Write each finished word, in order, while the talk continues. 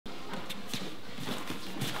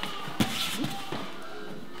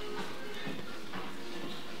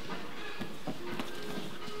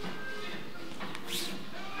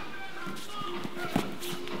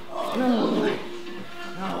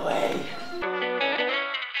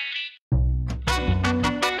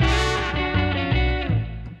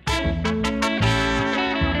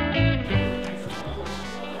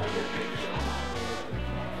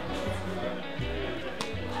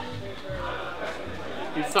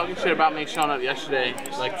talking shit about me showing up yesterday,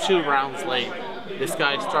 like 2 rounds late. This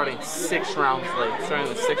guy's starting 6 rounds late. Starting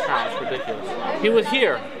with 6 rounds, ridiculous. He was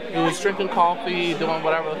here. He was drinking coffee, doing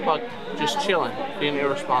whatever the fuck, just chilling, being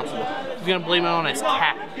irresponsible. He's gonna blame it on his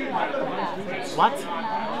cat. What?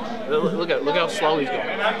 Look how slow he's going.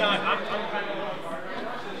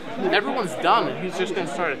 Everyone's done, and he's just gonna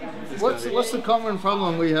start it. What's the common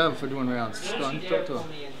problem we have for doing rounds? Go on, talk to him.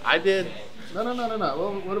 I did. No.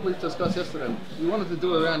 What did we discuss yesterday? You wanted to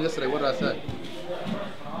do a round yesterday. What did I say?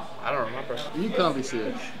 I don't remember. You can't be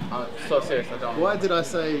serious. I'm so serious, I don't. Why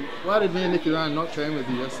did me and Nicky Ryan not train with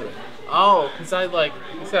you yesterday? Oh, because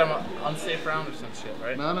you said I'm an unsafe round or some shit,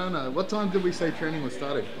 right? No. What time did we say training was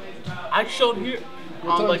starting? I showed here.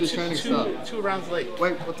 What time like did training start? 2 rounds late.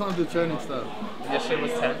 Wait, what time did training start? Yesterday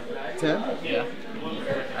was 10. 10? Yeah.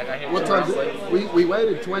 I got here what 2 rounds time late. We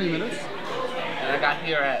waited 20 minutes. And I got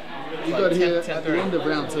here at You got here at the end of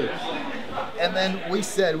round 2. And then we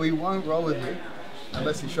said we won't roll with you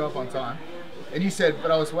unless you show up on time. And you said, but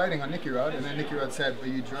I was waiting on Nicky Rod. And then Nicky Rod said, but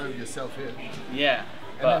you drove yourself here. Yeah.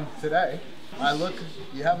 And then today, I look,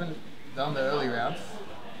 you haven't done the early rounds.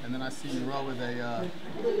 And then I see you roll with a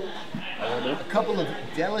couple of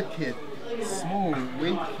delicate, small,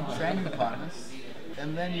 weak training partners.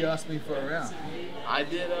 And then you asked me for a round. I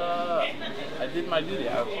did my duty.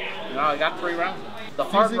 I got 3 rounds. The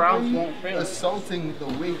hard rounds won't fail. Assaulting the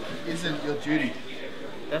weak isn't your duty.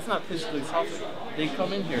 That's not physically assaulting. They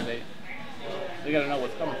come in here, they gotta know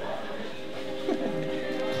what's coming from.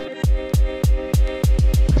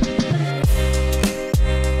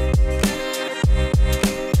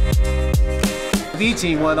 B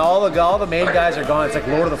team, when all the main guys are gone, it's like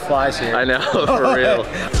Lord of the Flies here. I know, for real.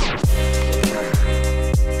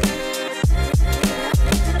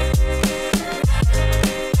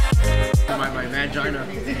 my vagina.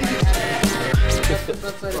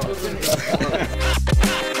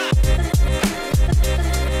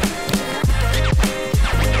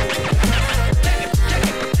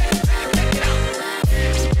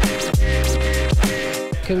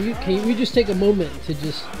 Can we just take a moment to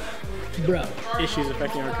just, bro. Issues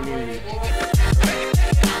affecting our community.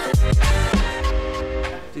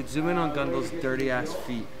 Dude, zoom in on Gundle's dirty ass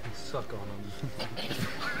feet. Suck on them.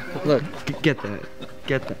 Look, get that.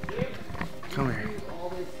 Get that. Come here.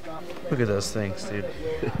 Look at those things, dude.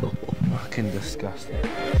 Fucking disgusting.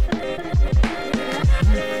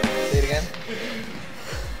 Say it again.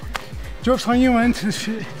 Joke's on you, man.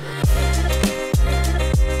 Shit.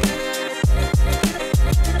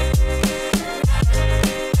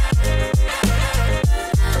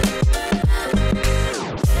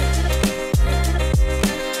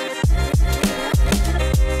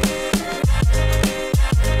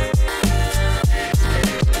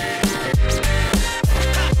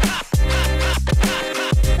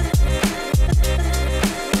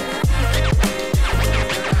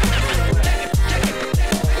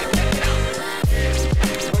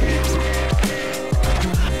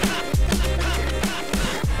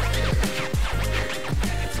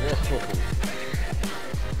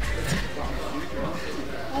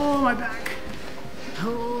 Oh, my back.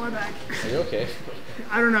 Oh, my back. Are you okay?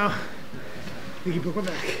 I don't know. I think he broke my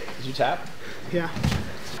back. Did you tap? Yeah.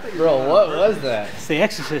 Bro, what was that? It's the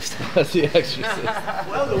exorcist. That's the exorcist.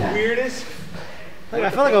 Well, the weirdest. Like, I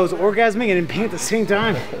felt like I was orgasming and in pain at the same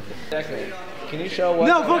time. Declan, can you show what?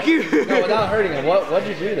 No, fuck you. No, without hurting him. What'd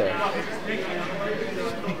you do there?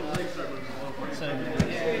 So,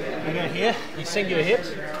 you go here, you sink your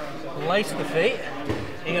hips, lace the feet,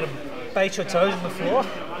 you gotta bait your toes on the floor,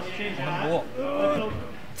 and then walk.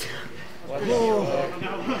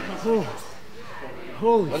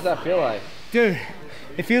 Holy. What does that feel like? Dude,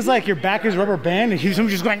 it feels like your back is a rubber band and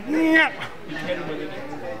someone's just going, nyah.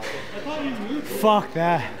 Fuck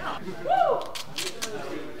that.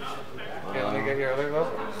 Okay, let me get your other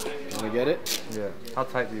glove. You wanna get it? Yeah. How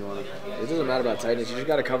tight do you want it? It doesn't matter about tightness, you just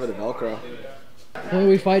gotta cover the Velcro. When are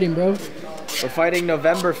we fighting, bro? We're fighting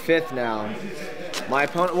November 5th now. My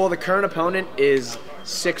opponent, well, the current opponent is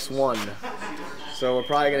 6'1". So we're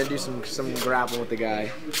probably gonna do some grappling with the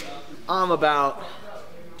guy. I'm about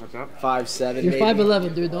 5'7". You're maybe.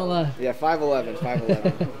 5'11", dude, don't lie. Yeah,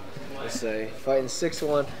 5'11". Let's say. Fighting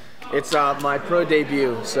 6'1". It's my pro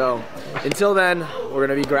debut, so until then, we're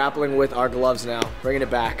gonna be grappling with our gloves now. Bringing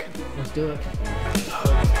it back. Let's do it.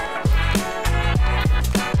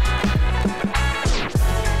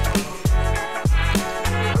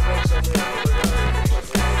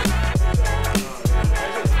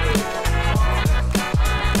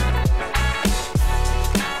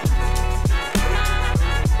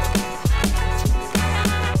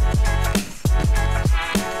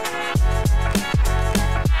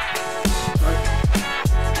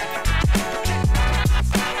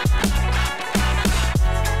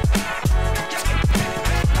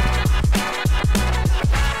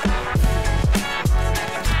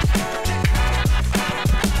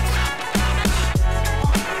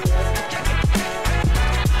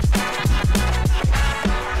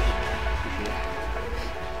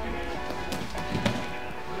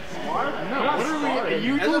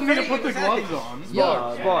 me to put the gloves on.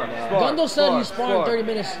 Yo, Gundle said he's sparring 30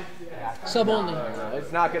 minutes. Sub only.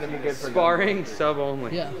 It's not gonna be good for Sparring sub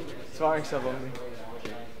only. Yeah. Sparring sub only.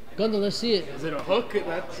 Gundle, let's see it. Is it a hook?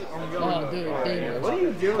 That's. I'm going. Oh, dude, damn. What are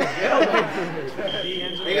you doing? Get away from me.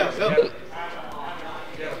 There you go.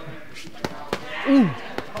 Ooh.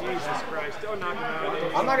 Jesus Christ! Don't knock him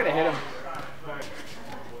out. I'm not gonna hit him.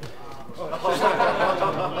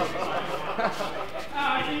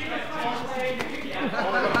 Hey,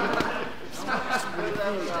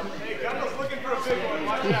 Gundle's looking for a big one.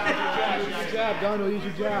 Watch out. Use your jab, Gundle, use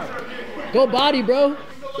your jab. Go body, bro.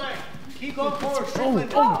 Keep going forward.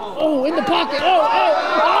 Oh, in the pocket. Oh.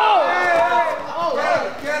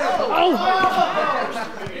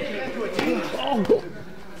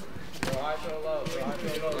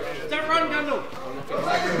 Start running, Gundle.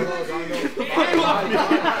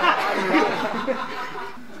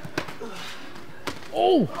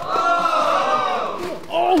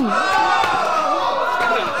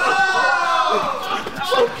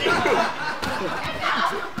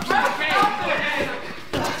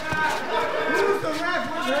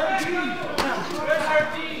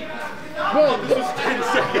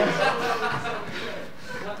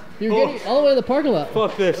 You're getting all the way to the parking lot.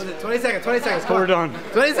 Fuck this. 20 seconds. 20 seconds. We're done.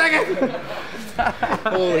 20 seconds.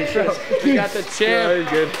 Holy shit. We got the champ.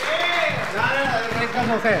 Good.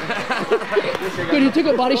 Dude, he took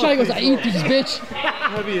a body shot. He goes, I eat these, bitch.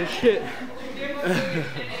 Heavy as shit. I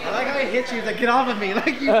like how he hit you. He's like, get off of me.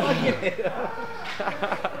 Like, you fucking hit.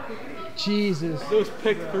 Jesus. Those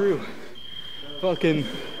picked through. Fucking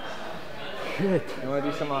shit. You wanna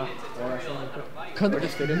do some, Does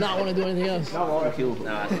not want to do anything else.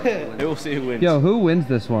 We'll see who wins. Yo, who wins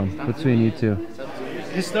this one between you two?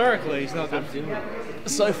 Historically, he's not good.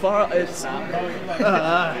 So far, it's not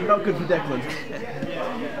good for Declan.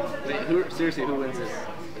 Wait, seriously, who wins this?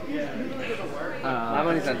 My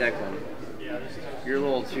money's on Declan. You're a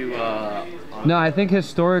little too, No, I think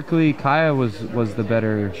historically Kaya was the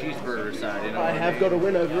better. cheeseburger side, you know? I have got a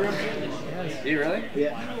win over him. Do you really?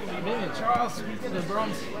 Yeah. Charles, the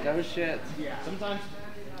bronze. No shit.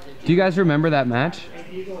 Do you guys remember that match?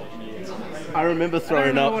 I remember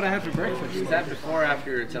throwing up. What I had for breakfast. Was that before or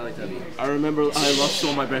after your Teletubby? I remember I lost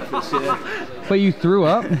all my breakfast, yeah. But you threw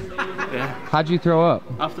up? Yeah. How'd you throw up?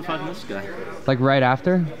 After fucking this guy. Like right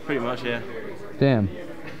after? Pretty much, yeah. Damn.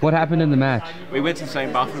 What happened in the match? We went to the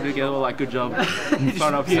same bathroom together, like, good job.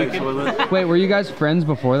 Thrown up the same toilet. Wait, were you guys friends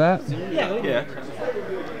before that? Yeah.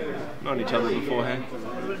 Known each other beforehand.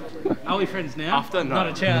 Are we friends now? After, no. Not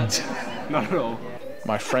a chance. Not at all.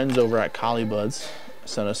 My friends over at Caulibuds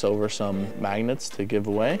sent us over some magnets to give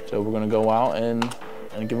away. So we're gonna go out and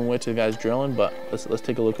give them away to the guys drilling, but let's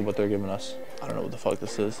take a look at what they're giving us. I don't know what the fuck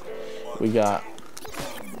this is. We got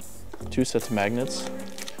 2 sets of magnets.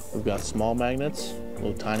 We've got small magnets,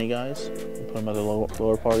 little tiny guys. We put them at the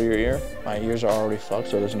lower part of your ear. My ears are already fucked,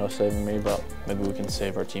 so there's no saving me, but maybe we can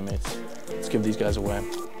save our teammates. Let's give these guys away.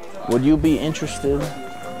 Would you be interested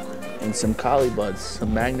in some Caulibuds,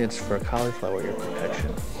 some magnets for cauliflower ear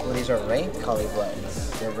protection? Well, these are ranked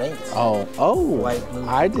Caulibuds. They're ranked. Oh, White, blue.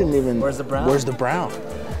 I didn't even. Where's the brown? Where's the brown?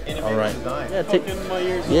 All right. Yeah, take.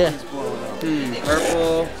 Yeah.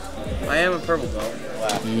 Purple. I am a purple belt.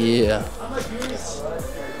 Yeah.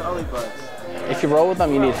 If you roll with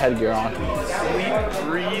them, you need headgear on.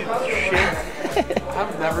 Breathe shit.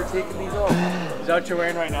 I've never taken these off. Is that what you're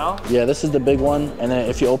wearing right now? Yeah, this is the big one, and then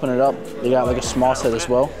if you open it up, they got like a small set as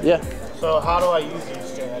well. Yeah. So how do I use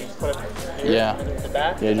these? I just put it here, Yeah. the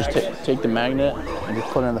back? Yeah, just take the magnet and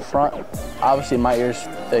just put it in the front. Obviously, my ear's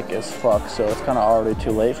thick as fuck, so it's kind of already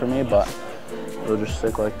too late for me, but it'll just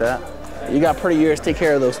stick like that. You got pretty ears, take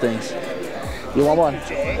care of those things. You want one?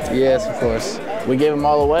 Yes, of course. We gave them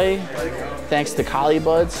all away, thanks to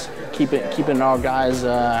Caulibuds, keeping our guys'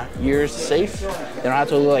 ears safe. They don't have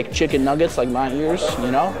to look like chicken nuggets like my ears,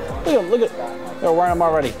 you know? Look at, they're wearing them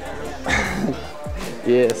already.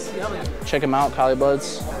 Yes. Check them out,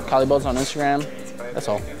 Caulibuds. Caulibuds on Instagram. That's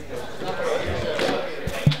all.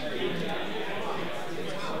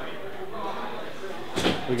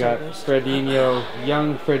 We got Fredinho,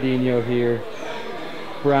 young Fredinho here.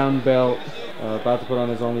 Brown belt, about to put on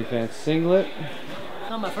his OnlyFans singlet.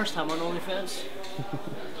 Not my first time on OnlyFans.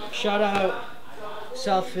 Shout out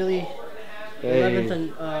South Philly, 11th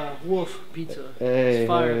and Wolf Pizza. Hey, It's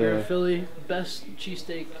fire yeah. here in Philly. Best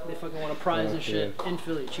cheesesteak. They fucking want to prize this shit in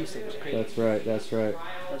Philly. Cheesesteak is crazy. That's right, that's right.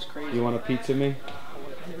 That's crazy. You want a pizza me? I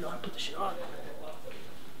don't even know how to put the shit on.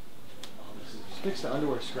 fix the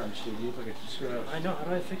underwear scrunch, dude. You look like a scrub. I know. How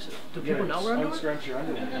do I fix it? Do people not wear underwear? Unscrunch your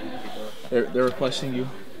underwear. They're requesting you.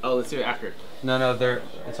 Oh, let's do it after. No,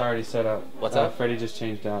 it's already set up. What's up? Freddie just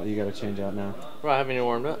changed out. You gotta change out now. Bro, I haven't even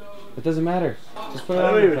warmed up. It doesn't matter. Just put it on.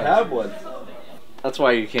 I don't even have one. That's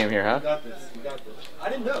why you came here, huh? We got this. We got this. I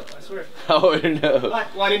didn't know. I swear. Oh, no.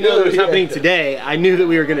 Well, I didn't know it was happening today. I knew that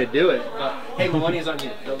we were gonna do it. But hey, the money is on you.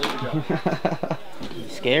 Don't lose your job.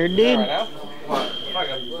 Scared, dude? Right now?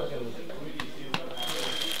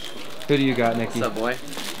 Who do you got, Nikki? What's up, boy?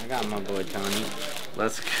 I got my boy Tony.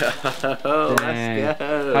 Let's go. Dang. Let's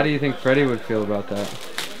go. How do you think Freddy would feel about that?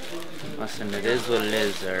 Listen, it is what it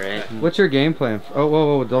is, alright? What's your game plan? Oh,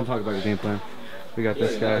 whoa, don't talk about your game plan. We got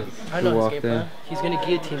this guy I who know his walked game in. plan. He's gonna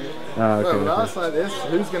guillotine it. Oh, okay. Bro, when I okay. was like this,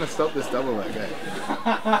 who's gonna stop this double leg guy?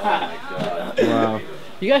 Wow.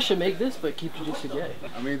 You guys should make this, but keep jiu-jitsu gay.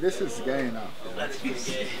 I mean, this is gay enough.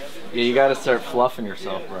 Yeah, you gotta start fluffing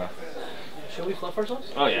yourself, bro. Should we fluff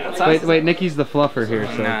ourselves? Oh, yeah. Wait, Nikki's the fluffer here,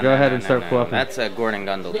 so go ahead and start fluffing. That's a Gordon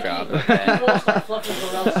Gundle job, You okay? won't start fluffing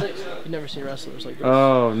for round 6. You've never seen wrestlers like this.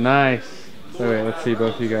 Oh, nice. So wait, let's see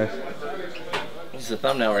both of you guys. This is the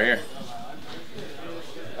thumbnail right here.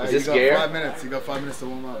 Is this you got gay? 5 minutes. You got 5 minutes to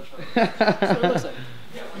warm up. That's what it looks like.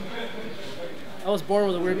 I was born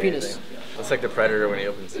with a weird penis. Looks like the Predator when he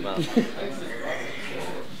opens his mouth.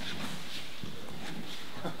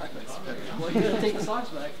 Well, you're gonna take the socks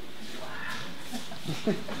back.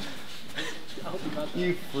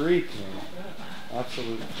 You freak, man.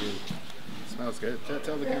 Absolute freak. Smells good.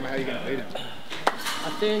 Tell the camera how you're gonna beat him. I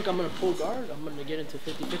think I'm gonna pull guard. I'm gonna get into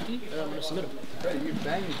 50-50, and I'm gonna submit him. Freddy, you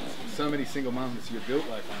banged so many single moms. You're built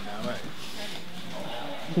like one now, right?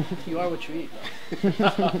 You are what you eat. You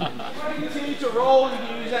continue to roll, you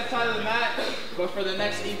can use that side of the mat, but for the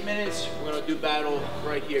next 8 minutes, we're gonna do battle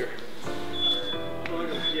right here.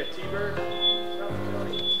 Yeah, T-Bird.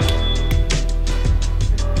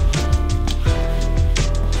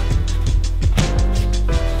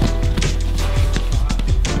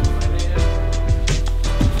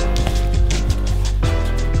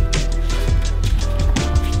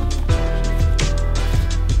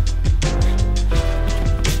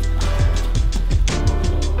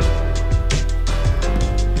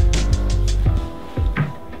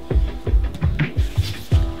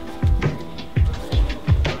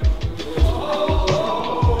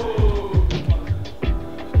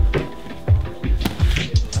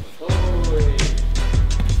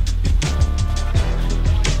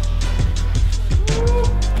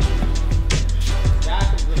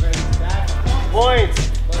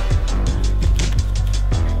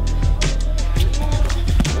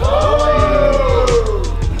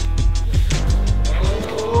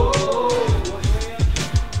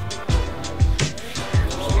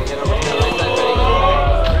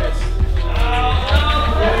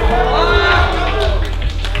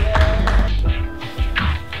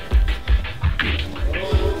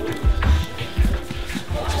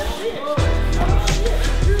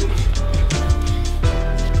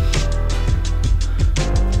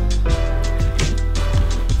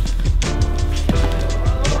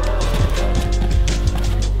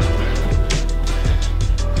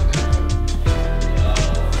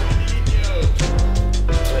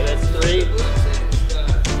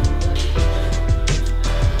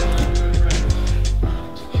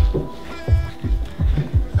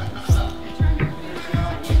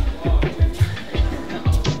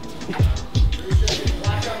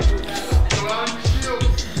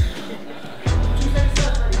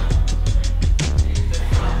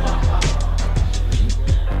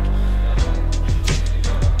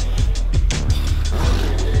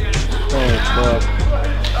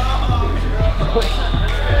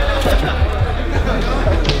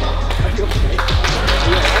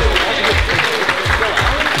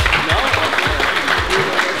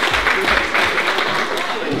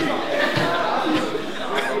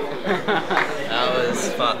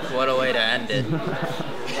 What a way to end it.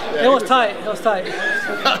 It was tight. It was tight.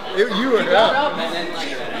 You were out.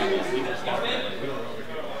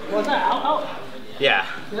 Was that out? Yeah.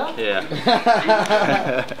 Yeah? Yeah.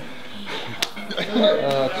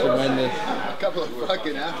 Oh, tremendous. A couple of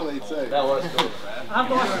fucking athletes. That was cool. How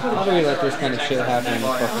do we let this kind of shit happen in the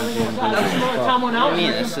fucking gym? I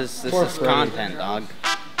mean, this is content, dog.